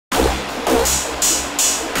Hello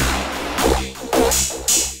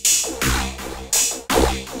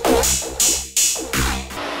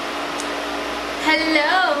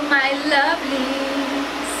my lovelies.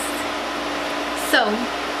 So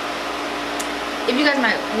if you guys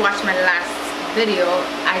might watch my last video,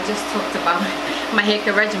 I just talked about my hair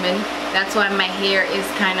care regimen. That's why my hair is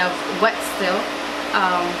kind of wet still,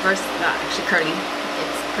 versus actually curly.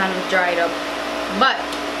 It's kind of dried up. But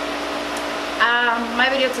my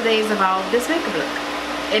video today is about this makeup look,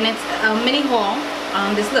 and it's a mini haul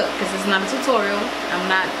on this look because it's not a tutorial. I'm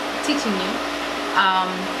not teaching you.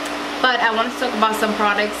 But I want to talk about some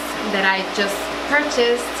products that I just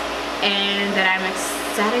purchased and that I'm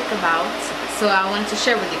ecstatic about. So I wanted to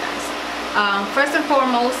share with you guys. First and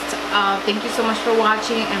foremost, thank you so much for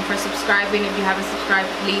watching and for subscribing. If you haven't subscribed,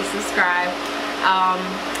 please subscribe.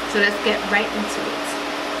 So let's get right into it.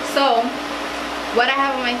 So what I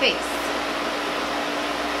have on my face.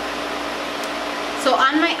 So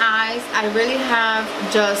on my eyes, I really have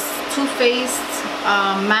just TOOFACED,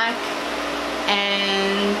 MAC,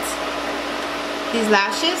 and these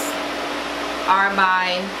lashes are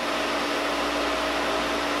by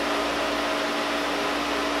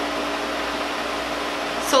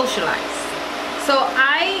SocialEyes. So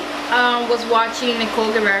I was watching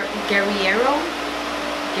Nicole Guerriero,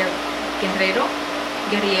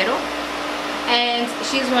 and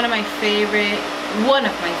she's one of my favorite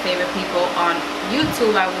people on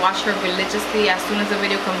YouTube. I watch her religiously. As soon as the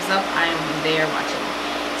video comes up, I'm there watching.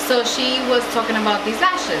 So she was talking about these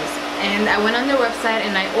lashes, and I went on their website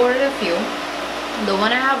and I ordered a few. The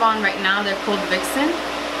one I have on right now, they're called Vixen,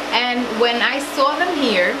 and when I saw them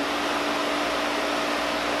here,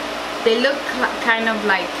 they look kind of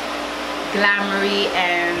like glamoury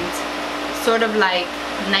and sort of like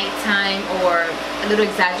nighttime, or a little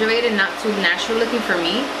exaggerated, not too natural looking for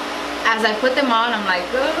me. As I put them on, I'm like,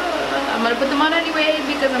 I'm gonna put them on anyway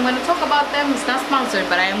because I'm gonna talk about them. It's not sponsored,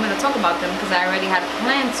 but I am gonna talk about them because I already had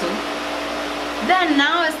planned to. Then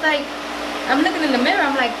now it's like, I'm looking in the mirror,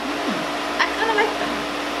 I'm like, I kind of like them.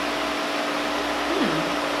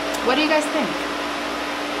 What do you guys think?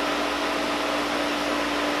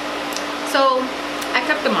 So I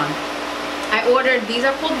kept them on. I ordered, these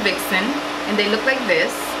are called Vixen, and they look like this.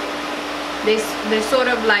 They're sort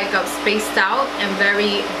of like spaced out and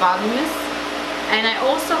very voluminous. And I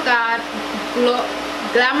also got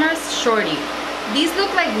Glamourous Shorty. These look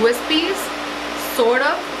like wispies, sort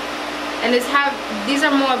of, and these are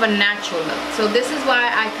more of a natural look. So this is why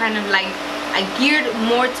I kind of like, I geared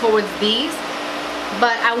more towards these,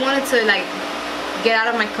 but I wanted to like get out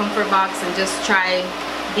of my comfort box and just try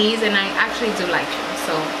these, and I actually do like them,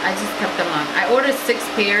 so I just kept them on. I ordered 6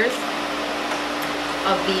 pairs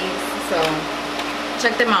of these, so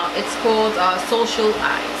check them out. It's called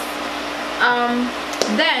SocialEyes.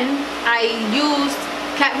 Then I used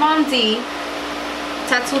KatVonD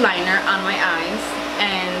tattoo liner on my eyes,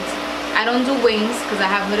 and I don't do wings because I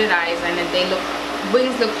have hooded eyes, and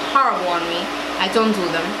wings look horrible on me. I don't do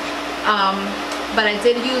them, but I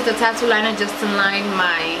did use the tattoo liner just to line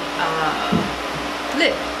my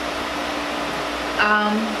lip.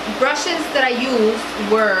 Brushes that I used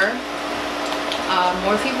were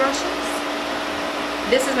Morphe Brushes.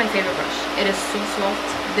 This is my favorite brush. It is so soft.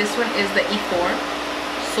 This one is the E4.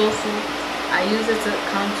 So soft. I use it to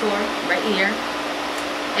contour right here.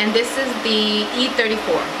 And this is the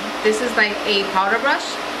E34. This is like a powder brush.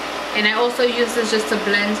 And I also use this just to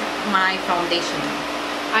blend my foundation.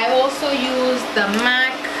 I also use the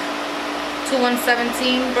MAC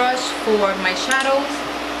 2117 brush for my shadows.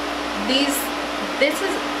 This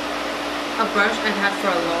is a brush I've had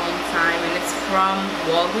for a long time, and it's from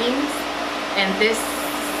Walgreens, and this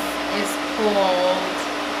is called,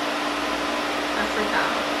 I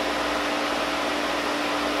forgot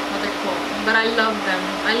what they're called, but I love them.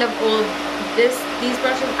 I love all these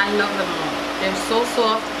brushes. I love them all. They're so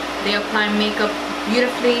soft, they apply makeup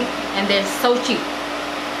beautifully, and they're so cheap.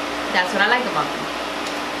 That's what I like about them.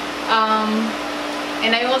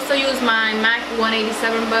 And I also use my MAC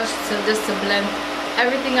 187 brush just to blend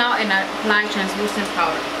everything out, and I apply translucent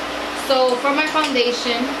powder. So for my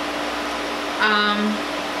foundation,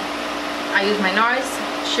 I use my Nars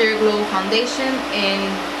Sheer Glow foundation in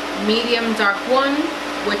medium dark 1,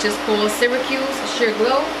 which is called Syracuse Sheer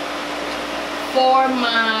Glow. For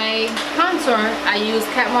my contour, I use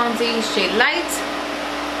KatVonD Shade Light,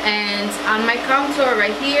 and on my contour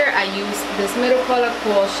right here, I use this middle color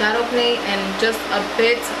called ShadowPlay and just a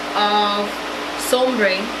bit of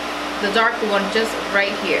Sombre, the darker one, just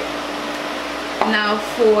right here. Now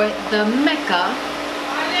for the mecca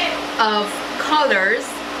of colors,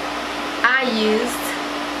 I used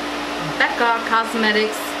Becca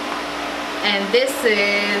Cosmetics and this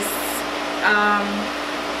is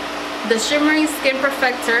the Shimmering Skin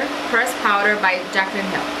Perfector Pressed Powder by Jaclyn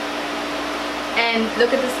Hill. And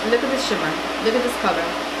look at this shimmer. Look at this color.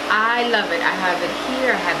 I love it. I have it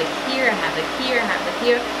here, I have it here, I have it here, I have it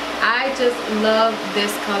here. I just love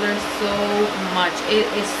this color so much. It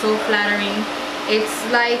is so flattering. It's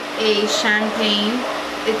like a champagne.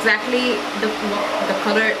 Exactly the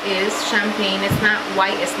color is champagne. It's not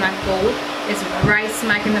white, it's not gold. It's right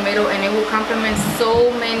smack in the middle, and it will complement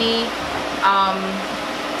so many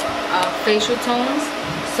facial tones.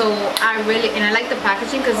 So I like the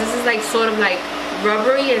packaging because this is like sort of like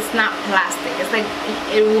rubbery. It's not plastic. It's like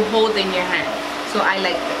it will hold in your hand. So I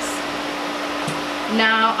like this.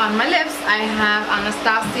 Now on my lips I have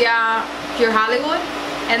Anastasia Pure Hollywood,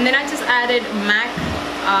 and then I just added MAC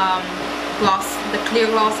gloss, the clear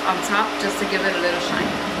gloss on top, just to give it a little shine.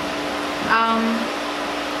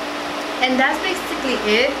 And that's basically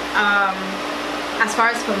it as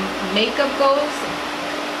far as for makeup goes.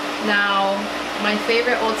 Now my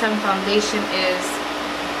favorite all-time foundation is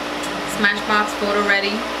Smashbox Photo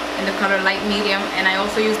Ready in the color light medium, and I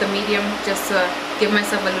also use the medium just to give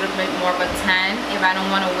myself a little bit more of a tan if I don't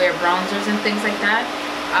want to wear bronzers and things like that.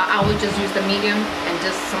 I would just use the medium and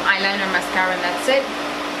just some eyeliner, mascara, and that's it.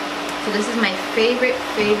 So this is my favorite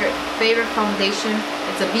foundation.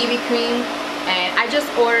 It's a BB cream, and I just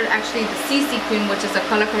ordered actually the CC cream, which is a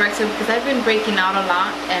color corrector, because I've been breaking out a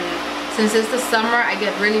lot, and since it's the summer I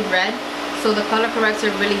get really red, so the color corrector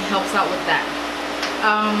really helps out with that.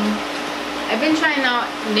 I've been trying out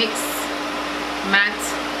NYX matte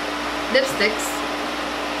lipsticks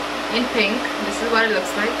in pink. This is what it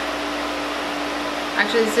looks like.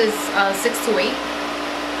 Actually this is 6 to 8.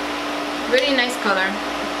 Really nice color,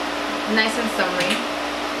 nice and summery.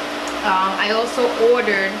 I also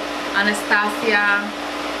ordered Anastasia.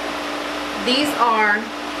 These are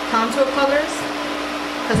contour colors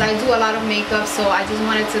because I do a lot of makeup, so I just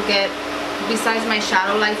wanted to get, besides my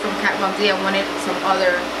shadow light from KatVonD, I wanted some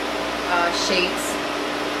other shades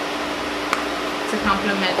to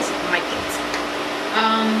complement my kit.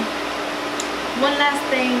 One last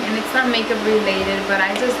thing, and it's not makeup related, but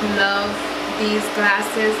I just love these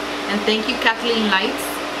glasses, and thank you Kathleen Lights,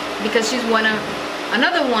 because she's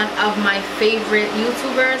another one of my favorite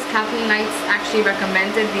YouTubers. Kathleen Lights actually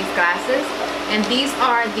recommended these glasses, and these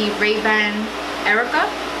are the RayBan ERIKA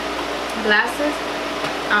glasses,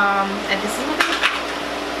 and this is what they look like.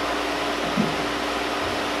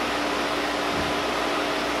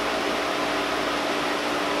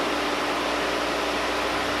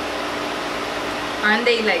 Aren't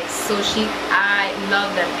they like so chic? I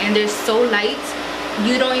love them, and they're so light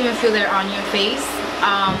you don't even feel they're on your face.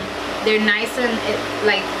 They're nice, and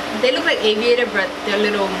like they look like aviator, but they're a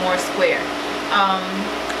little more square.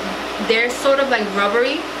 They're sort of like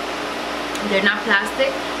rubbery. They're not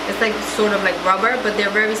plastic. It's like sort of like rubber, but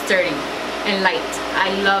they're very sturdy and light.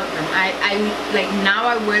 I love them. I like, now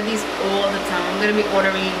I wear these all the time. I'm gonna be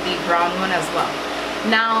ordering the brown one as well.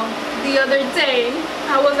 Now the other day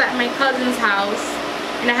I was at my cousin's house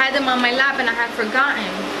and I had them on my lap and I had forgotten,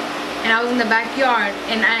 and I was in the backyard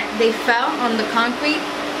and they fell on the concrete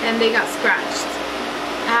and they got scratched.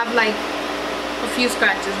 I have like a few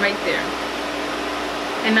scratches right there,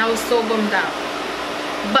 and I was so bummed out.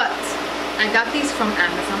 But I got these from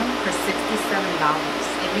Amazon for $67.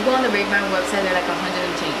 If you go on the RayBan website, they're like 100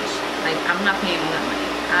 and change. Like, I'm not paying all that money.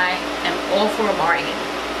 I am all for a bargain.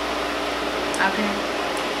 Okay,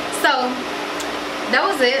 so that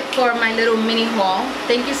was it for my little mini haul.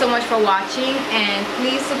 Thank you so much for watching, and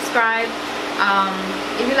please subscribe.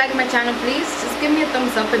 If you like my channel, please just give me a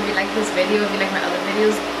thumbs up if you like this video. If you like my other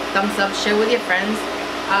videos, thumbs up, share with your friends.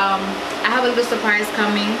 I have a little surprise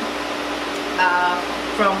coming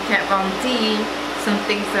from KatVonD, some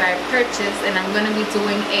things that I purchased, and I'm going to be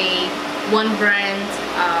doing a one brand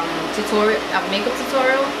tutorial, a makeup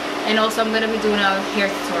tutorial, and also I'm going to be doing a hair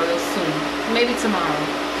tutorial soon, maybe tomorrow,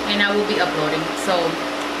 and I will be uploading, so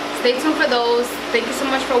stay tuned for those. Thank you so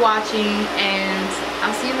much for watching, and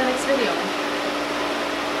I'll see you in the next video.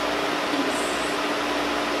 Peace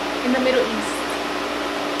in the Middle East.